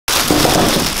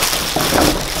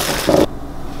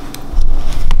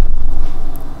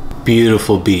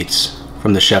beautiful beets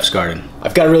from the chef's garden.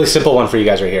 I've got a really simple one for you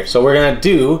guys right here. So we're gonna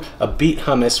do a beet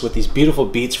hummus with these beautiful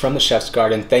beets from the chef's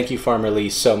garden. Thank you, Farmer Lee,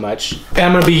 so much. And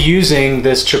I'm gonna be using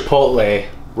this Chipotle,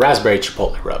 raspberry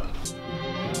Chipotle rub.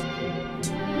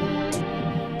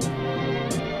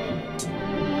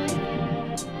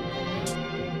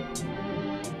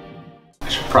 I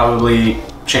should probably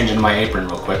change into my apron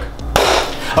real quick.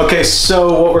 Okay,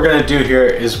 so what we're gonna do here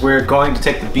is we're going to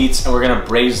take the beets and we're gonna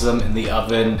braise them in the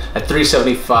oven at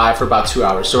 375 for about 2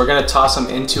 hours. So we're gonna toss them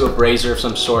into a braiser of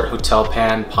some sort, hotel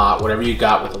pan, pot, whatever you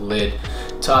got with a lid.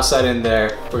 Toss that in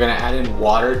there. We're gonna add in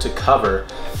water to cover,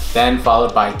 then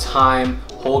followed by thyme,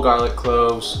 whole garlic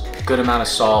cloves, good amount of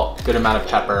salt, good amount of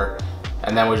pepper,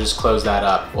 and then we'll just close that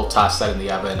up. We'll toss that in the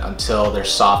oven until they're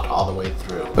soft all the way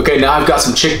through. Okay, now I've got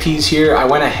some chickpeas here. I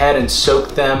went ahead and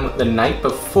soaked them the night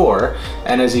before,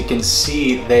 and as you can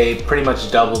see, they pretty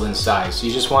much doubled in size. So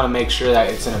you just wanna make sure that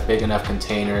it's in a big enough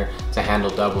container to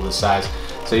handle double the size.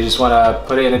 So you just wanna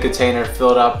put it in a container, fill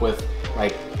it up with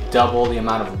like double the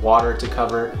amount of water to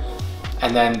cover,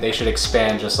 and then they should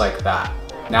expand just like that.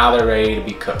 Now they're ready to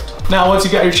be cooked. Now once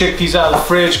you got your chickpeas out of the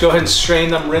fridge, go ahead and strain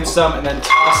them, rinse them, and then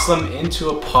toss them into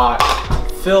a pot.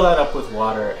 Fill that up with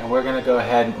water, and we're gonna go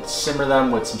ahead and simmer them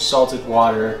with some salted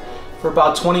water for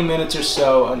about 20 minutes or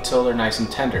so until they're nice and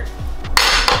tender.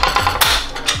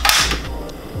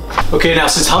 Okay, now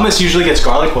since hummus usually gets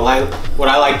garlic, what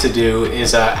I like to do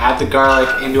is add the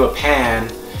garlic into a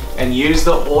pan and use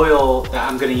the oil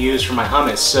that I'm gonna use for my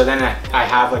hummus. So then I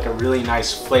have like a really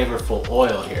nice flavorful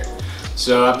oil here.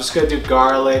 So I'm just gonna do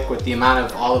garlic with the amount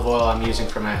of olive oil I'm using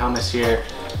for my hummus here.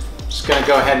 Just gonna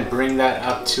go ahead and bring that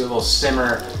up to a little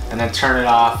simmer and then turn it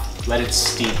off, let it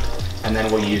steep, and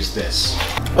then we'll use this.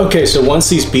 Okay, so once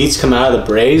these beets come out of the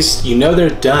braise, you know they're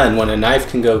done when a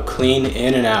knife can go clean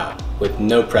in and out with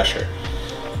no pressure.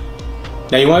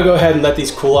 Now you wanna go ahead and let these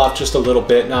cool off just a little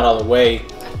bit, not all the way.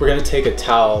 We're gonna take a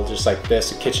towel just like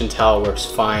this, a kitchen towel works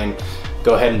fine.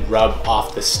 Go ahead and rub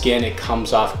off the skin. It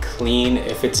comes off clean.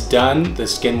 If it's done, the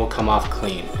skin will come off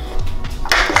clean.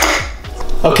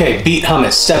 Okay, beet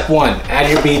hummus. Step 1,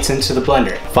 add your beets into the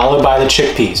blender, followed by the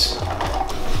chickpeas.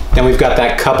 Then we've got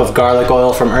that cup of garlic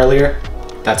oil from earlier.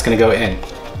 That's gonna go in.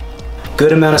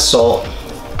 Good amount of salt.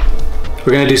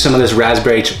 We're gonna do some of this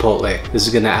raspberry chipotle. This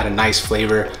is gonna add a nice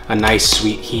flavor, a nice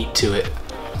sweet heat to it.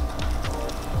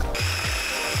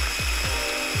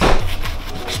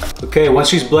 Okay, once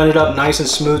she's blended up nice and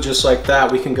smooth just like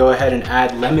that, we can go ahead and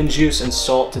add lemon juice and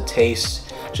salt to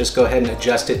taste. Just go ahead and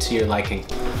adjust it to your liking.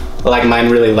 I like mine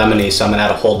really lemony, so I'm gonna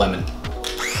add a whole lemon.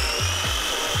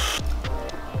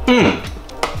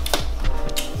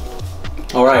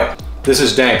 All right, this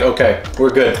is dank. Okay,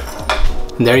 we're good.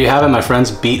 And there you have it, my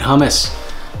friends, beet hummus.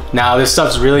 Now this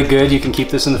stuff's really good. You can keep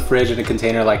this in the fridge in a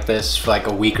container like this for like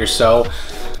a week or so.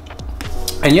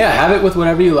 And yeah, have it with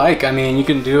whatever you like. I mean, you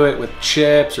can do it with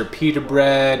chips or pita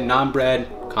bread, naan bread.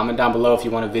 Comment down below if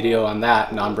you want a video on that,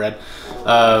 naan bread.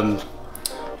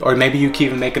 Or maybe you can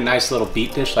even make a nice little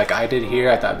beet dish like I did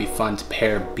here. I thought it'd be fun to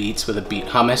pair beets with a beet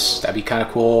hummus. That'd be kind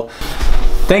of cool.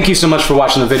 Thank you so much for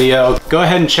watching the video. Go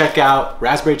ahead and check out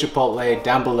Raspberry Chipotle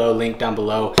down below, link down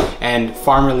below, and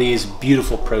Farmer Lee's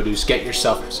beautiful produce. Get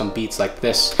yourself some beets like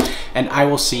this, and I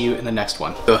will see you in the next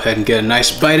one. Go ahead and get a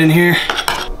nice bite in here.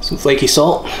 Some flaky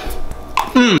salt.